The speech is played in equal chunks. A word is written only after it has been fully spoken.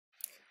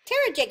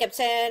Tara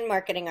Jacobson,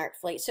 Marketing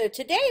Artfully. So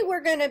today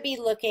we're going to be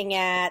looking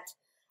at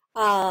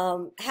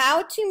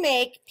how to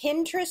make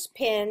Pinterest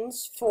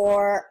pins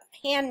for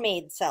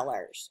handmade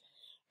sellers.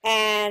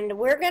 And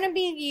we're going to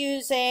be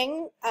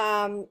using,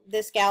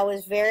 this gal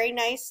was very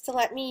nice to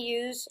let me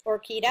use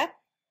Orquídea.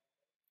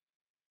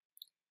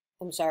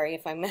 I'm sorry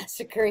if I'm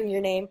massacring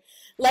your name.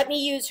 Let me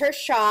use her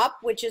shop,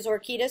 which is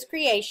Orquídea's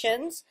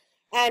Creations.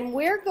 And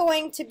we're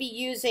going to be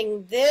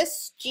using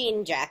this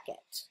jean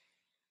jacket.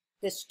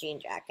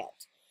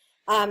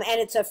 And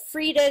it's a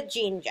Frida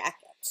jean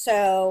jacket.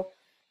 So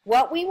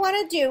what we want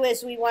to do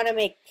is we want to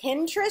make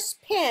Pinterest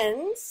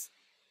pins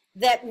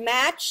that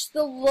match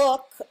the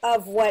look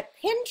of what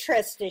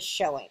Pinterest is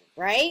showing,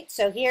 right?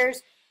 So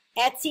here's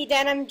Etsy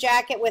denim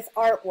jacket with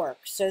artwork.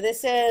 So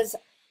this is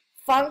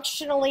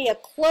functionally a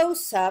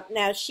close-up.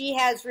 Now she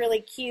has really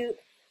cute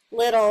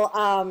little,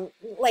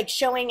 like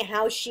showing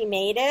how she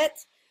made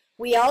it.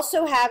 We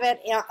also have it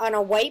on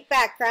a white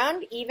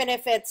background, even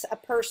if it's a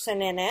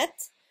person in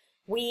it.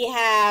 We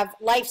have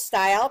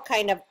lifestyle,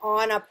 kind of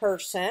on a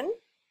person,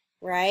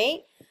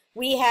 right?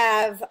 We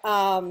have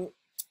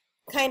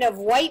kind of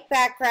white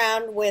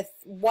background with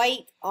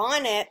white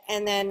on it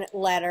and then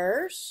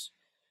letters.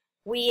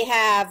 We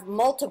have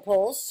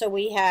multiples, so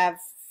we have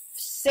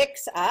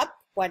 6 up.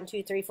 1,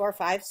 2, 3, 4,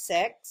 5,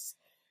 6.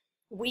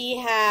 We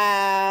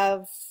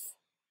have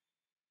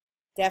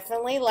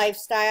definitely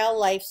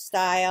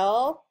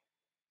lifestyle.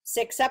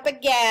 6 up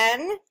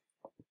again.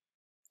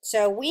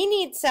 So we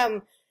need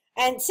some,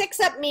 and 6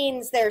 up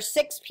means there's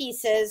 6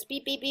 pieces.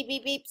 Beep, beep, beep,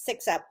 beep, beep,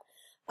 6 up.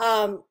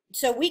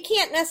 So we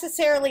can't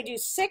necessarily do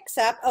 6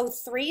 up. Oh,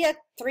 3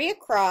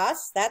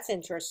 across. That's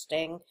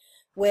interesting.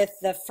 With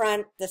the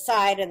front, the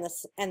side,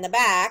 and the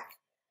back.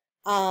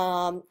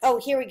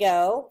 Oh, here we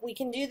go. We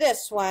can do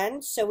this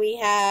one. So we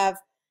have,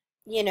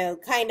 you know,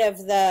 kind of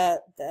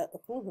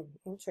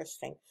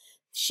interesting.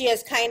 She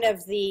has kind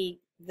of the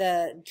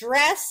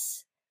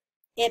dress,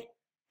 it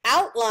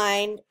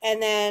outlined,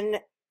 and then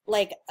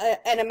like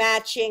a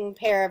matching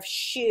pair of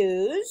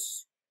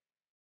shoes.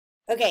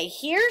 Okay,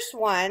 here's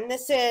one.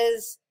 This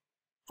is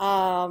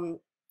top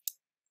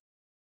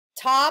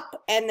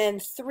and then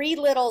 3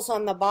 littles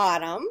on the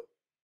bottom.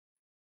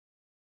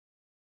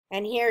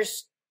 And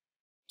here's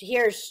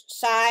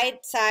side.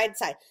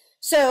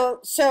 So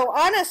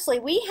honestly,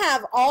 we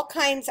have all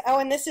kinds. Oh,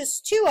 and this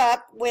is 2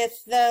 up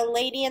with the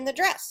lady in the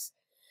dress.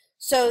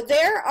 So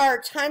there are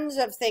tons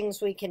of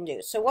things we can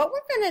do. So what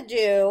we're going to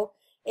do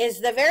is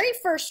the very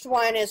first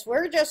one is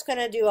we're just going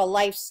to do a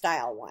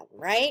lifestyle one,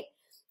 right?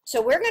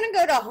 So we're going to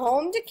go to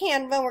Home to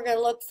Canva. We're going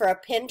to look for a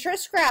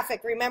Pinterest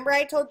graphic. Remember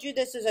I told you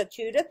this is a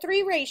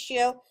 2:3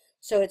 ratio.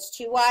 So it's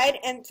 2 wide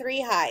and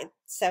 3 high.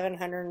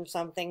 700 and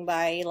something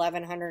by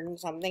 1100 and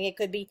something. It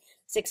could be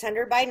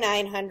 600 by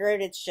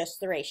 900. It's just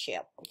the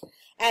ratio.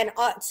 And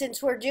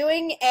since we're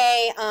doing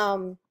a,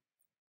 and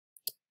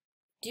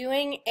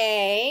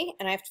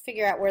I have to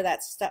figure out where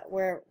that stuff,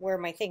 where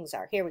my things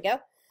are. Here we go.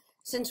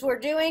 Since we're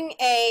doing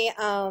a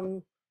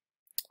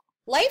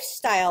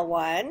lifestyle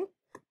one,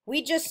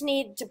 we just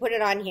need to put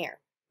it on here,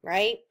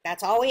 right?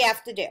 That's all we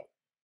have to do.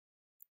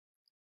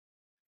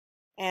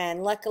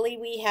 And luckily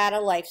we had a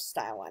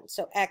lifestyle one.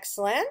 So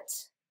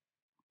excellent.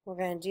 We're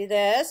going to do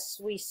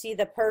this. We see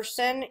the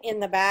person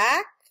in the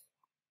back.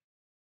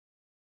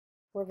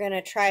 We're going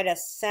to try to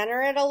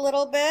center it a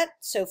little bit.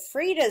 So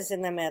Frida's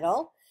in the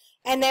middle.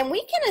 And then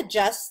we can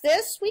adjust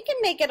this. We can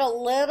make it a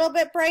little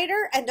bit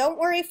brighter. And don't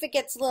worry if it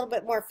gets a little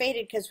bit more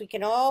faded because we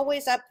can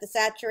always up the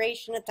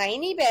saturation a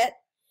tiny bit.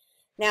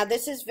 Now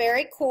this is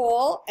very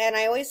cool. And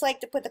I always like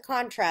to put the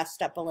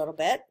contrast up a little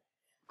bit.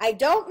 I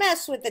don't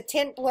mess with the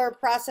tint blur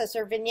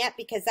processor vignette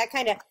because that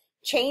kind of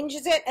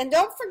changes it. And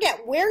don't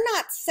forget, we're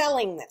not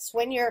selling this.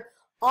 When you're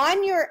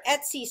on your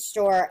Etsy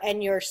store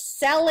and you're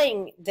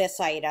selling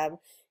this item,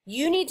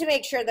 you need to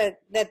make sure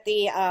that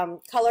the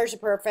colors are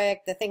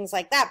perfect, the things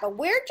like that. But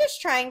we're just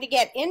trying to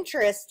get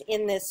interest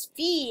in this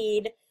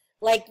feed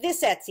like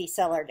this Etsy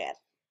seller did.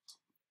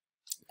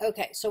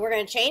 Okay, so we're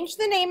going to change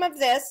the name of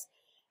this,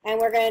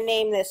 and we're going to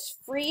name this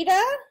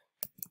Frida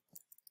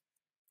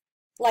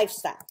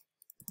Lifestyle.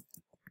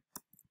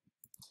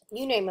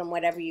 You name them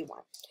whatever you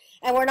want.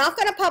 And we're not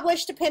going to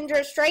publish to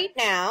Pinterest right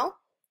now.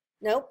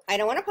 Nope, I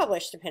don't want to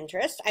publish to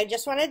Pinterest. I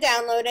just want to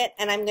download it,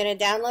 and I'm going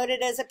to download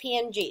it as a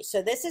PNG.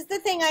 So this is the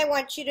thing I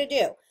want you to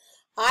do.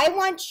 I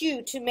want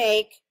you to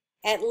make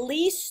at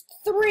least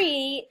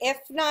 3, if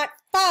not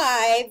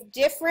 5,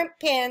 different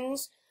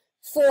pins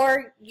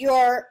for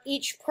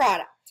each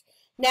product.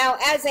 Now,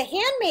 as a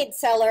handmade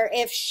seller,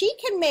 if she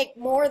can make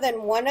more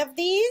than one of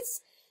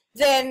these,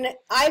 then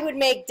I would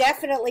make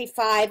definitely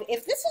 5.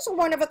 If this is a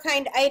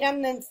one-of-a-kind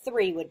item, then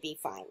 3 would be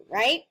fine,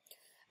 right?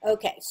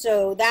 Okay,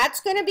 so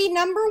that's going to be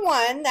number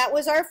 1. That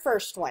was our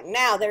first one.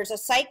 Now, there's a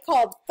site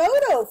called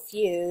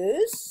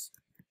PhotoFuse,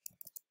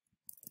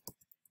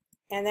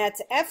 and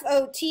that's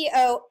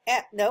F-O-T-O,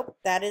 nope,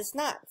 that is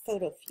not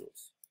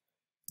PhotoFuse.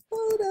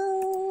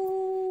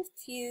 PhotoFuse.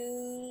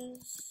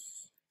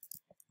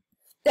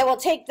 That will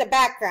take the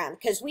background,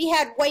 because we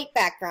had white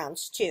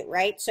backgrounds too,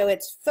 right? So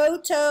it's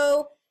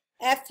PhotoFuse.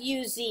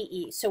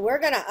 F-U-Z-E. So we're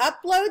going to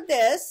upload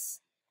this,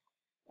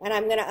 and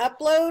I'm going to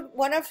upload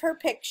one of her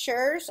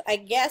pictures. I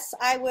guess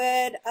I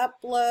would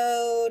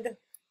upload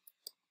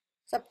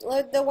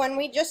the one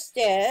we just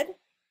did.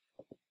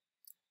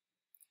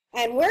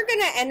 And we're going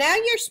to, and now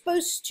you're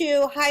supposed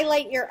to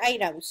highlight your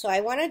item. So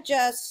I want to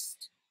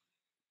just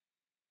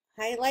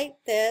highlight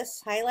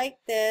this,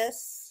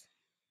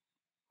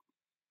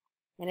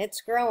 and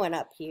it's growing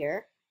up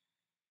here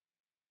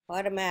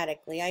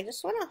automatically. I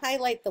just want to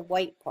highlight the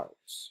white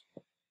parts,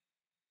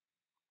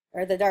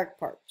 or the dark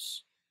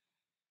parts.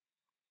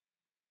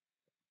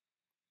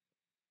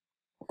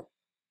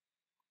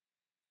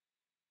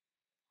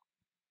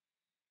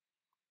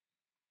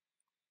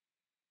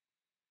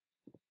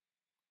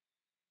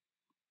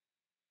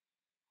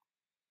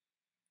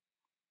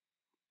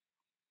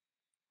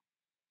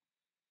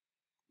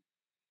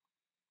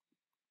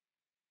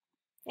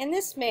 And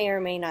this may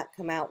or may not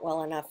come out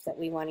well enough that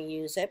we want to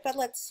use it, but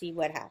let's see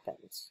what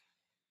happens.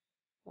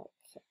 Okay,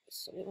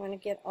 so we want to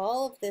get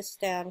all of this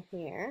down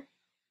here.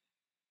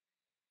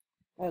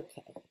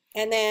 Okay,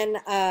 and then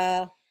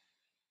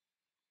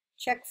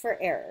check for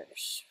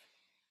errors.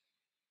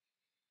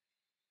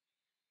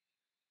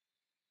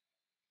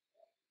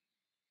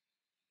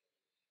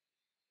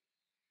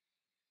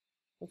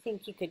 I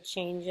think you could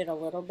change it a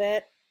little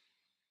bit.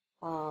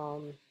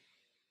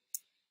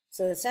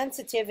 So the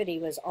sensitivity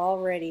was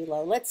already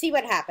low. Let's see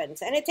what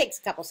happens. And it takes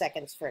a couple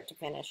seconds for it to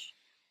finish.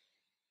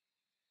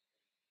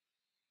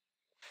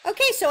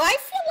 Okay, so I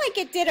feel like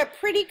it did a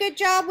pretty good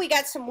job. We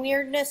got some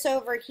weirdness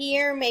over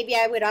here. Maybe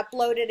I would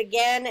upload it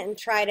again and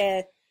try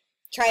to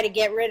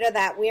get rid of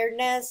that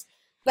weirdness.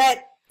 But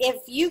if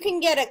you can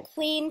get a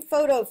clean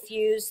photo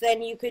fuse,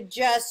 then you could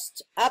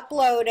just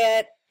upload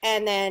it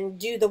and then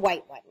do the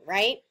white one,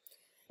 right?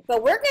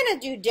 But we're going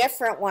to do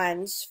different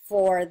ones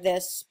for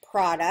this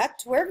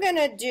product. We're going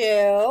to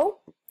do,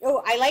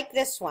 oh, I like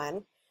this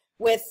one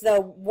with the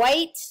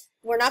white.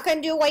 We're not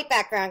going to do a white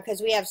background because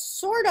we have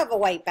sort of a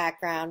white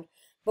background,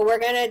 but we're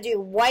going to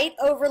do white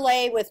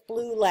overlay with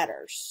blue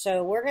letters.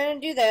 So we're going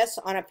to do this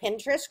on a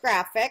Pinterest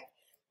graphic.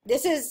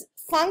 This is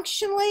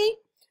functionally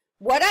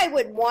what I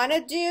would want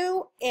to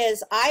do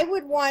is I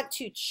would want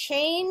to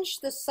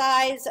change the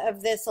size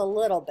of this a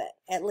little bit,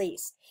 at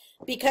least.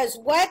 Because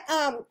what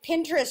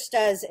Pinterest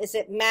does is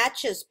it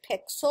matches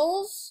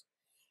pixels,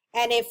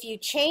 and if you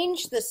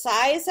change the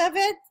size of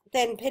it,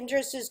 then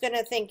Pinterest is going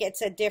to think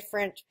it's a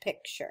different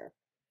picture.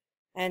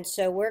 And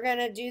so we're going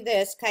to do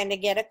this, kind of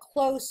get a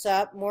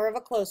close-up, more of a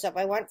close-up.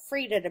 I want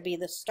Frida to be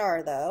the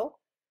star, though.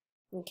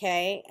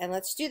 Okay, and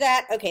let's do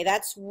that. Okay,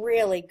 that's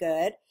really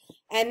good.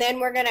 And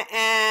then we're going to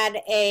add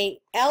a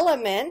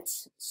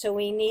element. So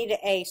we need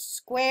a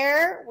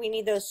square. We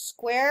need those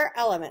square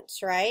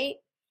elements, right?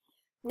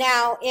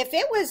 Now, if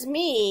it was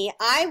me,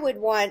 I would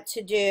want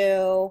to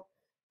do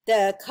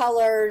the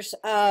colors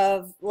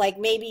of, like,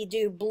 maybe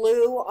do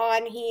blue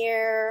on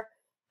here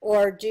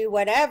or do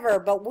whatever,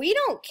 but we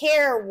don't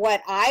care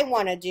what I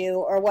want to do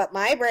or what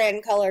my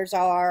brand colors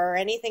are or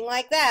anything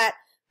like that.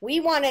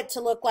 We want it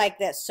to look like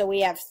this. So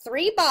we have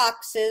 3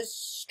 boxes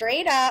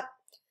straight up,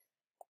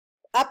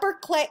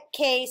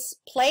 uppercase,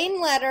 plain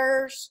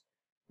letters,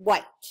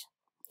 white.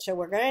 So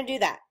we're going to do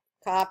that.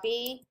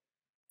 Copy,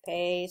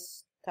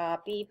 paste.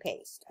 Copy,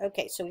 paste.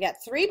 Okay, so we got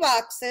 3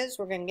 boxes.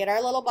 We're going to get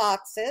our little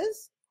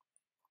boxes.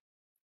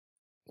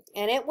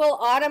 And it will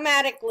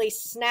automatically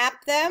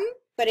snap them.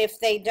 But if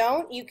they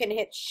don't, you can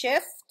hit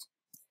Shift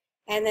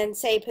and then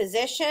say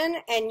position.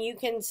 And you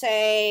can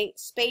say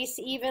space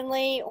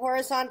evenly,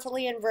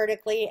 horizontally, and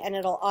vertically. And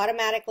it'll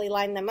automatically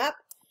line them up.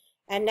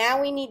 And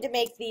now we need to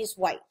make these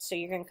white. So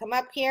you're going to come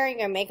up here and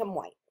you're going to make them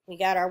white. We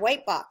got our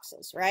white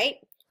boxes, right?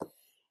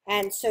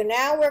 And so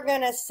now we're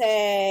going to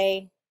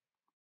say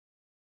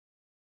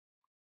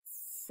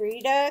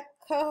Frida.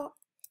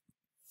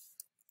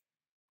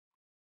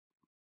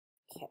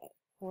 Okay,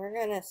 we're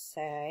going to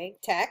say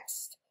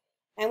text.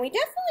 And we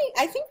definitely,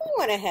 I think we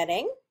want a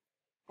heading.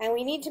 And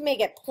we need to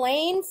make it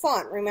plain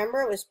font.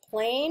 Remember, it was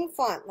plain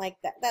font like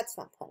that. That's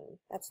not plain.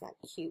 That's not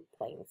cute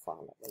plain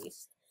font, at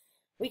least.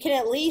 We can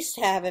at least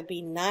have it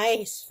be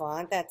nice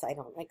font. I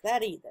don't like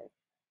that either.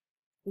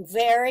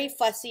 Very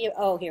fussy.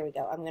 Oh, here we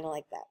go. I'm going to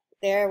like that.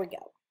 There we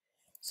go.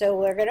 So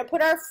we're going to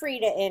put our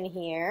Frida in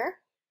here.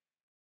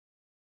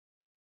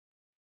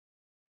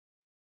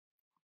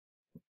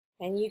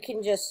 And you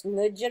can just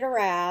nudge it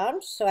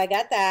around. So I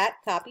got that.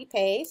 Copy,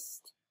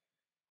 paste.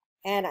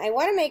 And I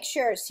want to make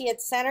sure, see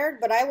it's centered,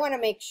 but I want to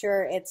make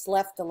sure it's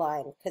left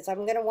aligned because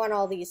I'm going to want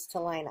all these to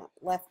line up.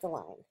 Left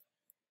aligned.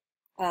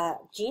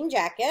 Jean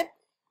jacket.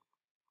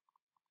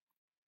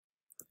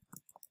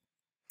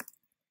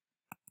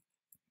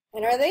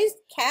 And are these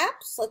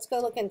caps? Let's go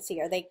look and see.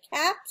 Are they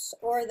caps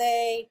or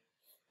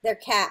they're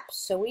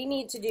caps? So we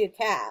need to do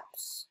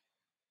caps.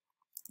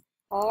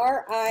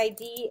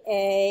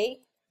 R-I-D-A.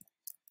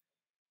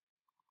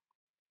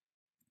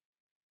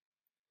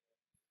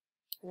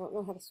 I don't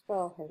know how to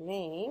spell her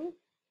name.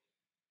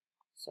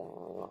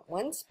 So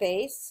one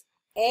space.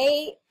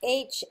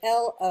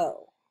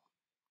 A-H-L-O.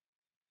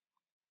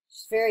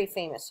 She's a very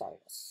famous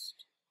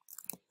artist.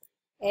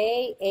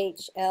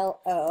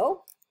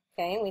 A-H-L-O.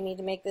 Okay, we need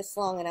to make this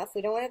long enough.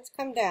 We don't want it to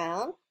come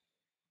down.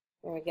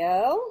 There we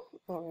go.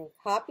 We're going to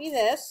copy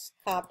this,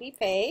 copy,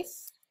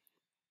 paste,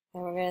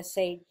 and we're going to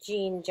say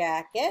jean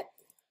jacket.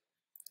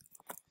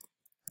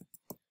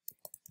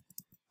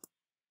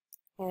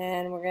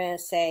 And we're going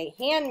to say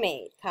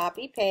handmade,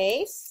 copy,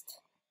 paste.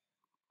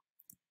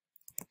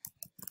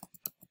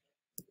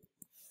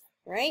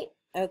 Right?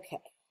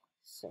 Okay.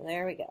 So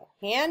there we go.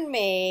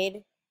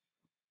 Handmade.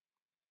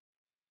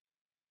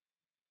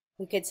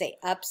 We could say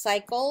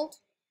upcycled.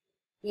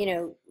 You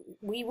know,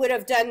 we would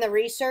have done the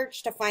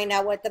research to find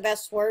out what the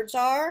best words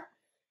are,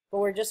 but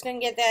we're just going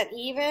to get that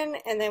even,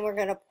 and then we're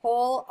going to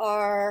pull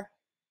our,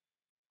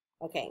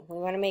 okay, we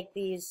want to make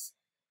these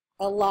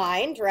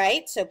aligned,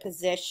 right? So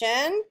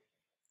position,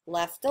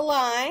 left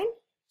align.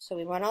 So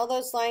we want all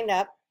those lined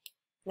up.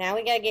 Now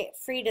we got to get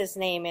Frida's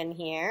name in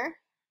here.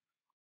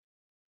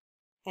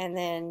 And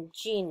then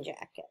jean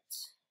jacket.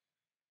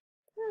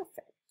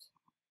 Perfect.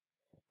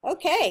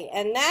 Okay,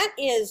 and that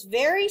is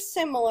very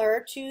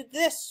similar to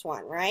this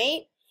one,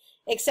 right?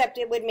 Except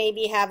it would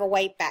maybe have a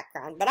white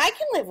background, but I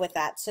can live with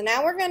that. So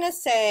now we're going to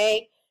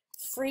say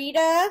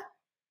Frida,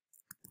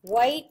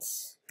 white,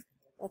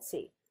 let's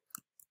see,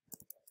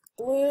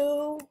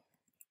 blue.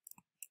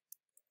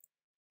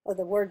 Oh,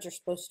 the words are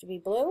supposed to be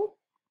blue?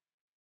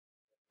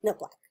 No,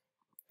 black.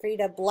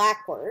 Frida,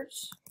 black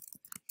words.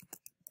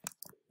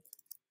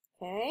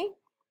 Okay,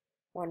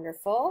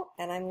 wonderful.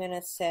 And I'm going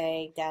to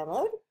say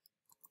download,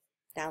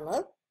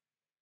 download.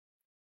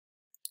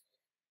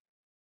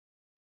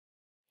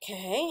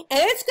 Okay, and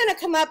it's going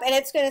to come up and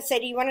it's going to say,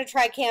 do you want to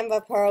try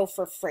Canva Pro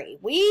for free?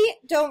 We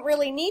don't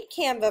really need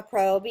Canva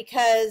Pro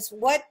because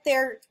what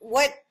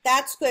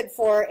that's good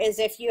for is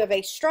if you have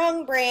a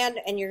strong brand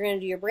and you're going to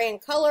do your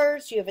brand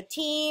colors, you have a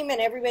team and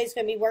everybody's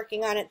going to be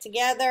working on it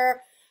together.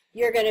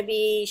 You're going to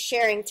be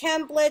sharing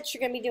templates.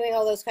 You're going to be doing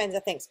all those kinds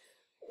of things.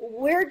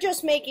 We're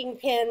just making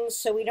pins,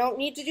 so we don't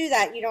need to do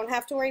that. You don't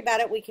have to worry about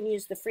it. We can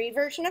use the free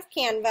version of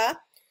Canva.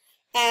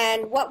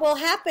 And what will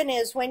happen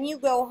is when you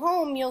go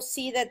home, you'll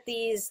see that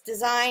these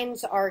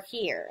designs are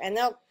here, and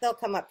they'll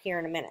come up here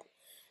in a minute.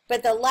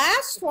 But the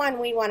last one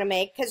we want to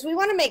make, because we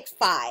want to make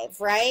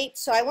 5, right?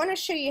 So I want to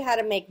show you how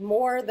to make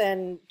more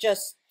than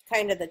just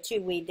kind of the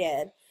 2 we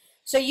did.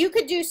 So you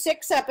could do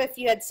 6 up if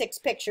you had 6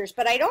 pictures,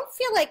 but I don't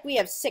feel like we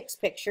have 6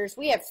 pictures.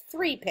 We have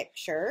 3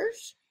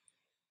 pictures.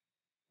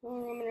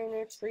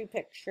 3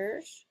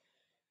 pictures.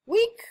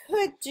 We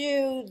could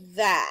do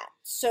that.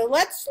 So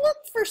let's look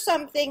for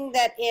something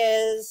that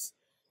is,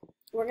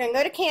 we're going to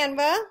go to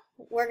Canva.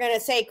 We're going to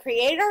say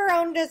create our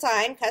own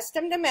design,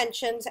 custom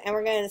dimensions, and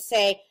we're going to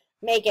say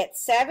make it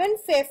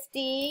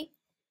 750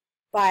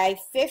 by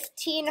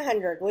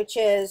 1500, which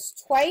is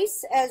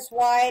twice as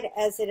wide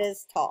as it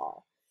is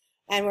tall.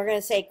 And we're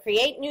going to say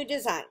create new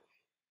design.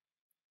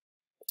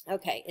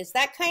 Okay, is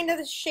that kind of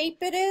the shape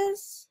it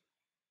is?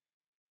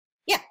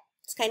 Yeah,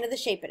 it's kind of the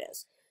shape it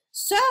is.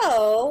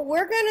 So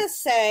we're going to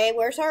say,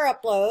 where's our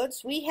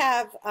uploads? We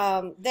have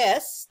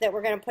this that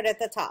we're going to put at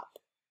the top.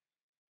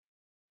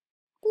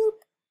 Boop.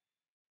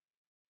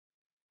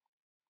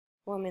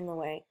 Oh, I'm in the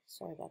way.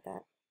 Sorry about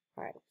that.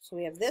 All right, so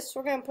we have this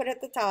we're going to put at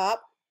the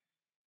top.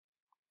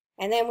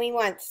 And then we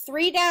want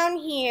 3 down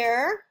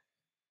here.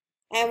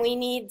 And we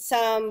need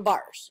some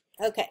bars.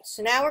 Okay,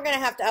 so now we're going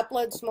to have to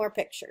upload some more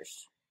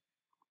pictures.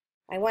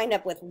 I wind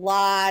up with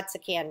lots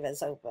of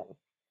canvas open. All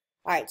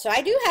right, so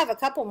I do have a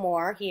couple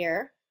more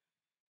here.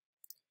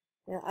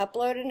 I'm going to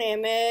upload an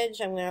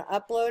image. I'm going to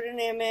upload an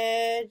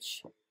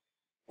image.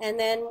 And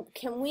then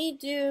can we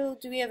do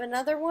we have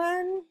another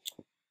one?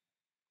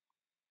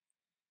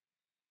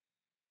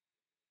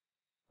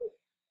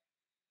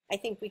 I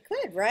think we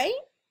could, right?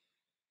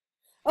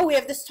 Oh, we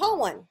have this tall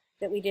one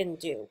that we didn't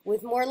do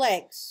with more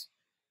legs.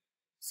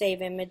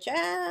 Save image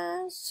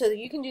as. So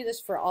you can do this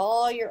for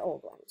all your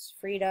old ones.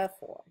 Frida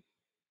 4.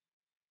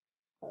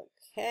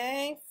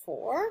 Okay,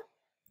 4.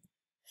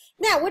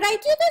 Now, would I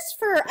do this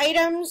for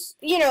items,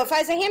 you know, if I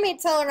was a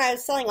handmade seller and I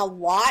was selling a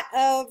lot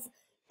of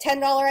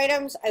 $10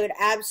 items, I would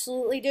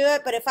absolutely do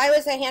it. But if I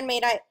was a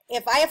handmade,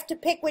 if I have to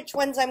pick which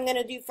ones I'm going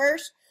to do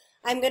first,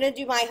 I'm going to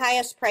do my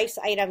highest price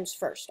items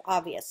first,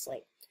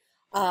 obviously.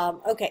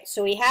 Okay,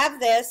 so we have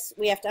this.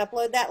 We have to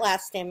upload that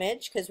last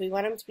image because we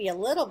want them to be a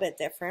little bit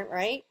different,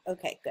 right?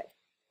 Okay, good.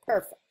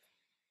 Perfect.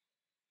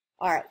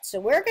 All right, so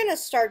we're going to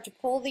start to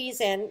pull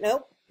these in.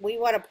 Nope, we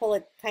want to pull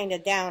it kind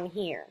of down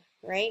here,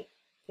 right?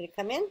 Did it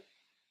come in?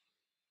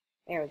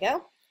 There we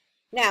go.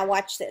 Now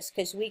watch this,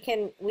 because we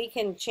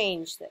can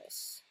change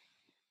this.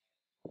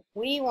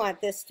 We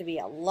want this to be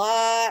a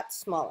lot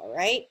smaller,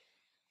 right?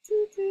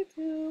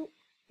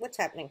 What's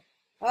happening?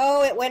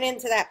 Oh, it went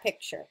into that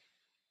picture.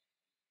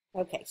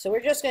 Okay, so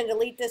we're just going to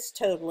delete this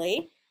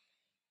totally.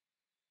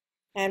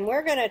 And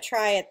we're going to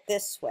try it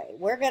this way.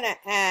 We're going to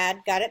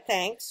add, got it,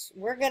 thanks.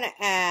 We're going to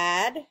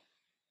add,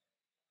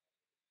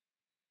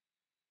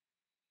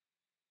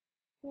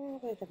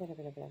 can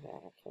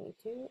we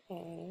do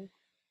a,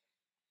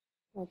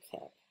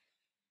 okay.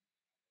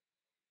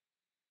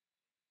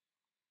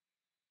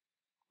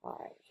 All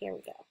right, here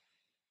we go.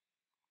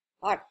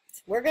 All right,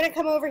 we're going to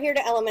come over here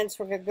to elements.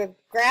 We're going to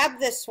grab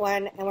this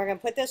one, and we're going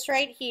to put this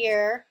right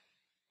here,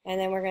 and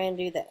then we're going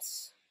to do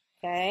this,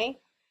 okay?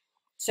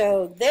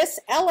 So this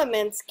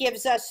elements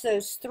gives us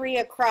those 3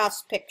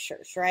 across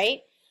pictures,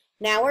 right?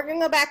 Now we're going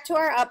to go back to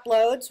our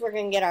uploads. We're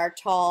going to get our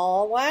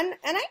tall one,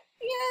 and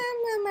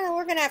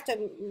we're going to have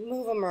to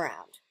move them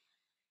around,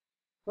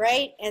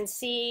 right? And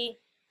see,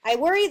 I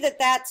worry that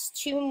that's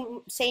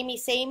too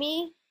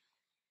samey,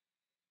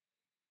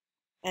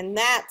 and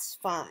that's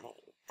fine.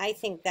 I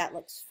think that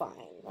looks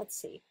fine. Let's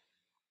see.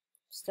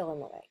 Still in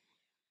the way.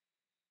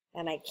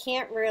 And I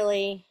can't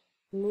really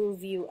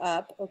move you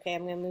up. Okay,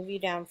 I'm going to move you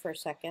down for a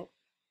second.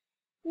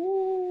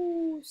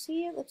 Ooh,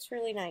 see, it looks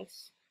really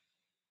nice.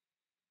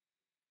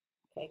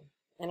 Okay,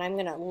 and I'm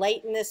going to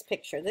lighten this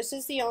picture. This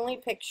is the only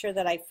picture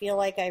that I feel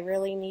like I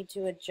really need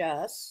to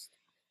adjust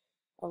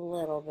a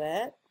little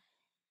bit.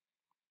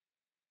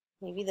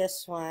 Maybe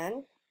this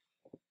one,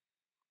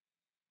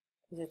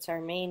 because it's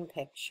our main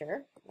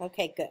picture.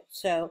 Okay, good.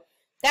 So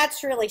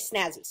that's really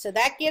snazzy. So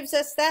that gives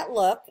us that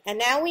look. And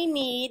now we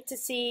need to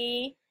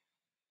see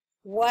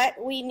what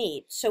we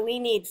need. So we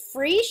need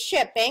free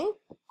shipping.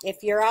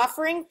 If you're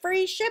offering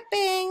free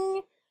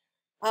shipping,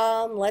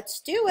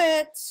 let's do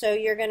it. So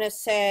you're going to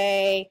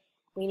say,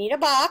 we need a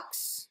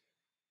box.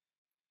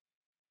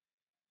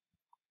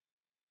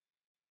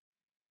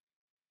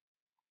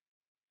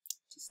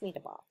 Just need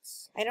a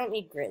box. I don't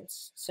need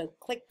grids. So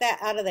click that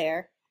out of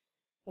there.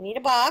 I need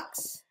a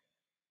box.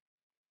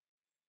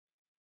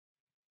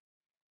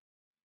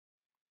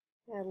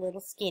 A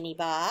little skinny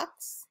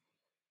box.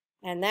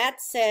 And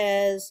that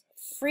says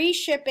free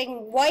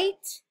shipping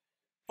white,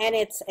 and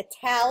it's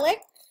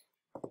italic.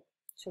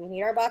 So we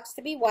need our box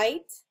to be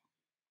white.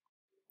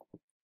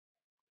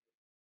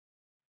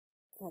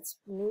 Let's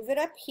move it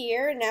up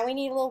here. Now we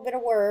need a little bit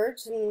of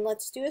words, and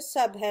let's do a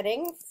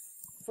subheading,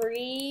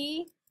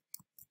 free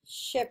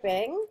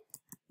shipping.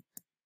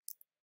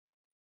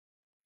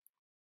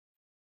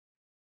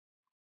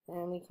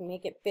 And we can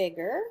make it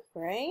bigger,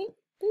 right?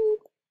 Boop.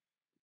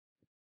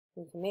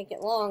 We can make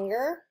it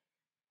longer.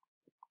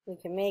 We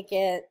can make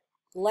it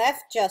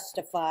left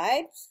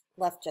justified.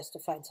 Left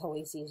justified is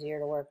always easier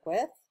to work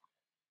with.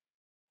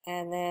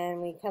 And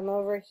then we come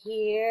over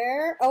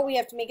here. Oh, we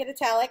have to make it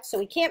italic. So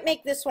we can't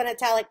make this one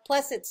italic.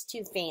 Plus, it's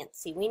too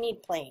fancy. We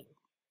need plain.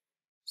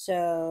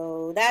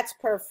 So that's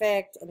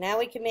perfect. And now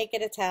we can make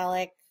it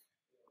italic.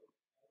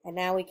 And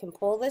now we can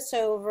pull this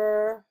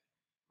over.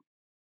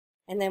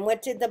 And then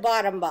what did the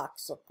bottom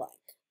box look like?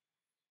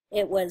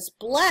 It was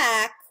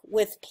black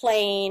with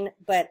plain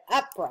but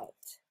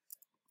upright.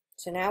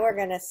 So now we're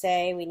going to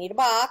say we need a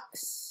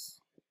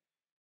box.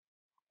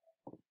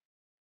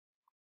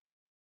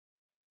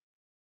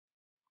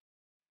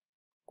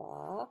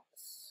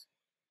 Box.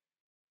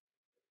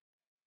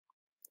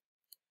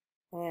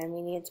 And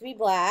we need it to be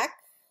black.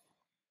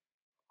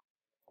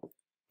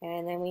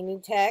 And then we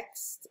need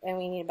text, and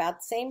we need about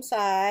the same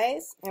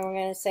size. And we're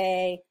going to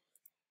say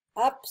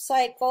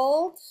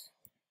upcycled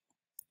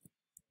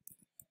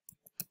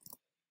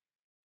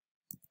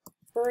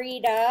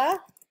Frida. I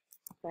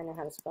don't know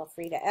how to spell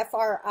Frida.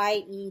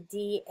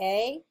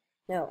 F-R-I-E-D-A.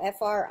 No,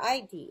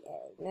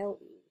 F-R-I-D-A. No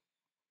E.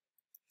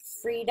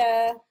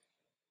 Frida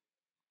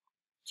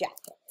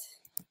jacket.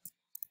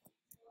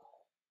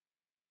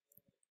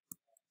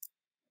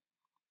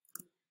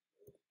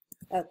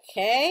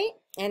 Okay,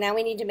 and now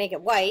we need to make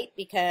it white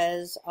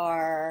because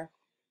our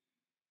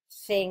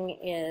thing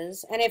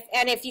is, and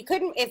if you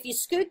couldn't, if you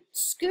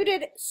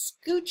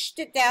scooched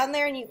it down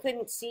there and you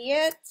couldn't see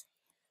it,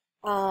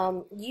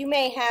 you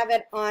may have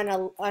it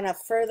on a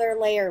further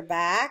layer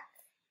back,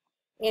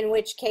 in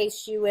which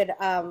case you would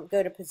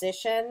go to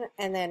position,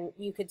 and then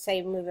you could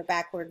say move it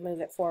backward,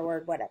 move it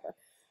forward, whatever.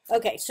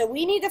 Okay, so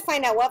we need to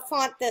find out what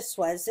font this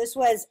was. This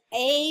was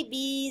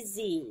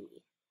ABZ.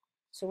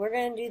 So we're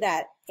going to do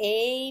that.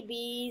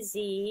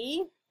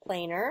 ABZ,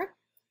 plainer.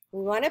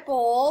 We want it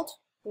bold.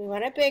 We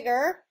want it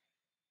bigger.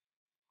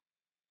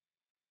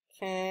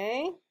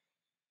 Okay.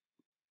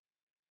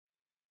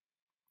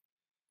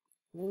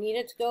 We need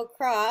it to go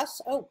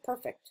across. Oh,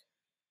 perfect.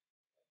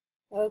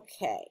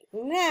 Okay,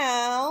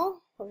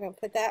 now we're going to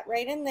put that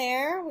right in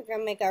there. We're going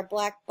to make our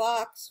black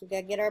box. We've got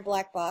to get our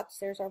black box.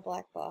 There's our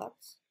black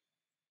box.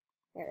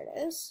 There it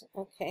is.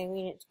 Okay, we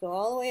need it to go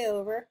all the way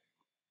over.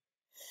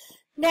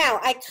 Now,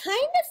 I kind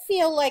of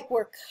feel like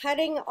we're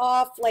cutting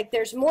off, like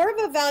there's more of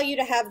a value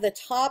to have the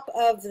top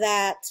of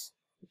that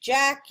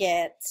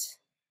jacket,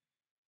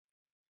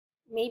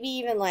 maybe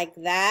even like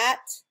that,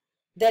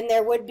 than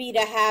there would be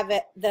to have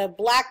it, the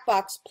black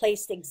box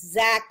placed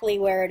exactly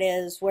where it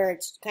is, where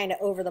it's kind of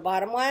over the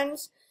bottom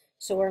ones.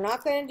 So we're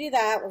not going to do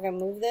that. We're going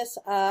to move this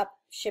up.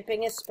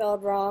 Shipping is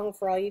spelled wrong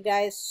for all you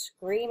guys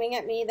screaming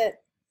at me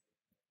that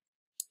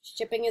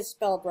shipping is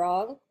spelled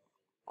wrong.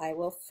 I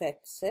will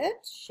fix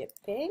it.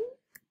 Shipping.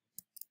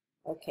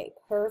 Okay,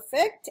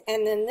 perfect.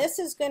 And then this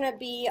is going to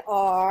be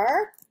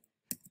our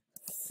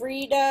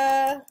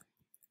Frida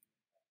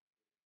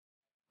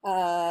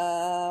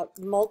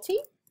multi.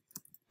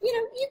 You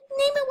know, you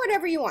name it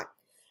whatever you want.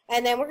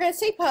 And then we're going to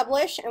say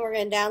publish, and we're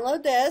going to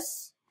download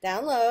this.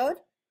 Download.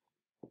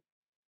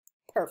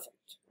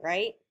 Perfect,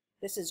 right?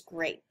 This is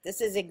great.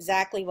 This is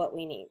exactly what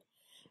we need.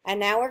 And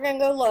now we're going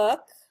to go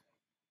look.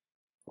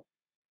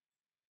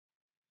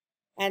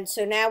 And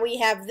so now we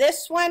have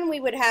this one. We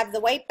would have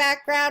the white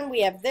background.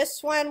 We have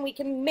this one. We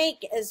can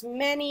make as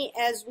many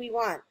as we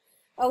want.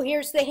 Oh,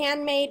 here's the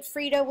handmade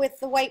Frida with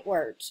the white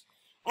words.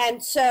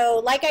 And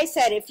so, like I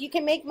said, if you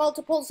can make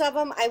multiples of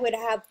them, I would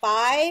have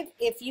 5.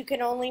 If you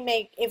can only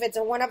make, if it's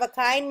a one of a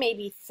kind,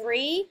 maybe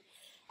 3.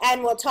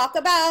 And we'll talk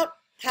about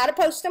how to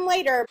post them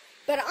later.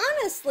 But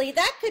honestly,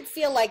 that could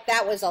feel like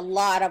that was a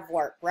lot of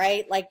work,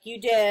 right? Like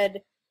you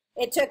did,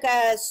 it took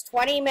us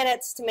 20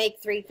 minutes to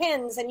make 3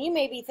 pins, and you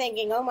may be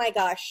thinking, oh my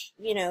gosh,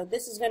 you know,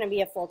 this is going to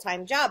be a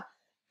full-time job.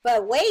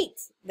 But wait,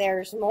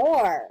 there's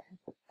more.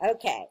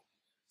 Okay,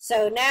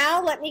 so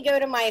now let me go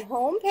to my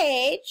home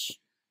page,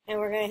 and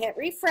we're going to hit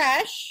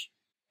refresh.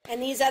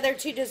 And these other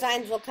 2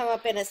 designs will come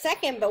up in a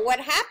second. But what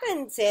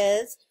happens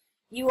is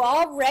you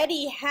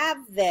already have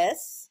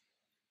this,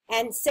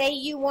 and say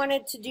you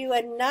wanted to do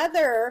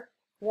another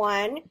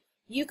one,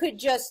 you could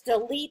just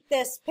delete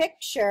this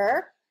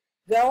picture,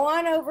 go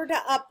on over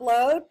to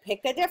upload,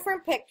 pick a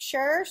different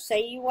picture,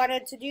 say you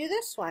wanted to do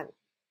this one.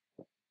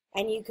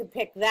 And you could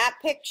pick that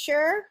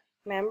picture.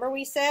 Remember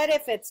we said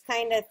if it's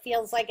kind of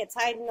feels like it's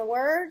hiding the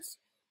words,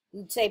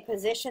 you'd say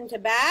position to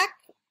back.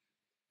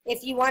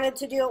 If you wanted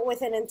to do it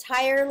with an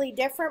entirely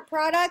different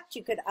product,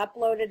 you could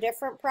upload a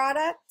different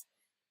product.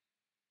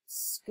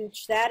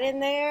 Scooch that in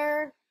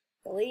there,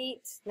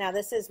 delete. Now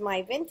this is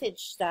my vintage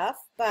stuff,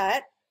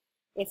 but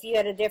if you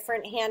had a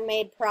different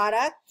handmade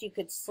product, you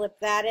could slip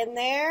that in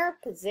there,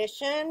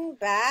 position,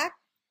 back,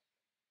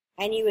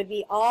 and you would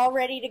be all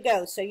ready to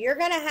go. So you're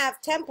going to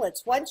have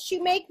templates. Once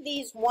you make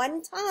these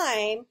one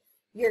time,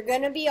 you're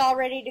going to be all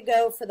ready to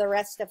go for the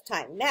rest of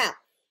time. Now,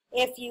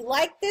 if you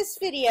like this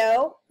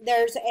video,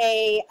 there's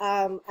a,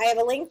 I have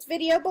a linked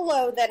video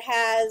below that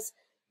has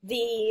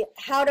the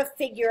how to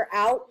figure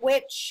out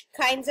which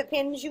kinds of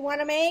pins you want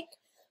to make.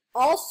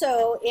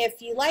 Also,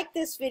 if you like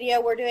this video,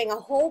 we're doing a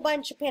whole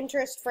bunch of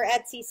Pinterest for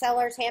Etsy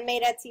sellers,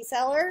 handmade Etsy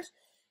sellers.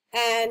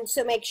 And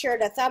so make sure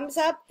to thumbs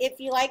up if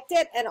you liked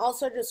it, and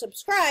also to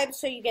subscribe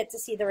so you get to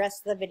see the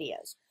rest of the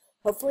videos.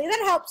 Hopefully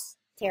that helps.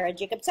 Tara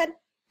Jacobson,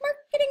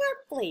 Marketing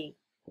Artfully.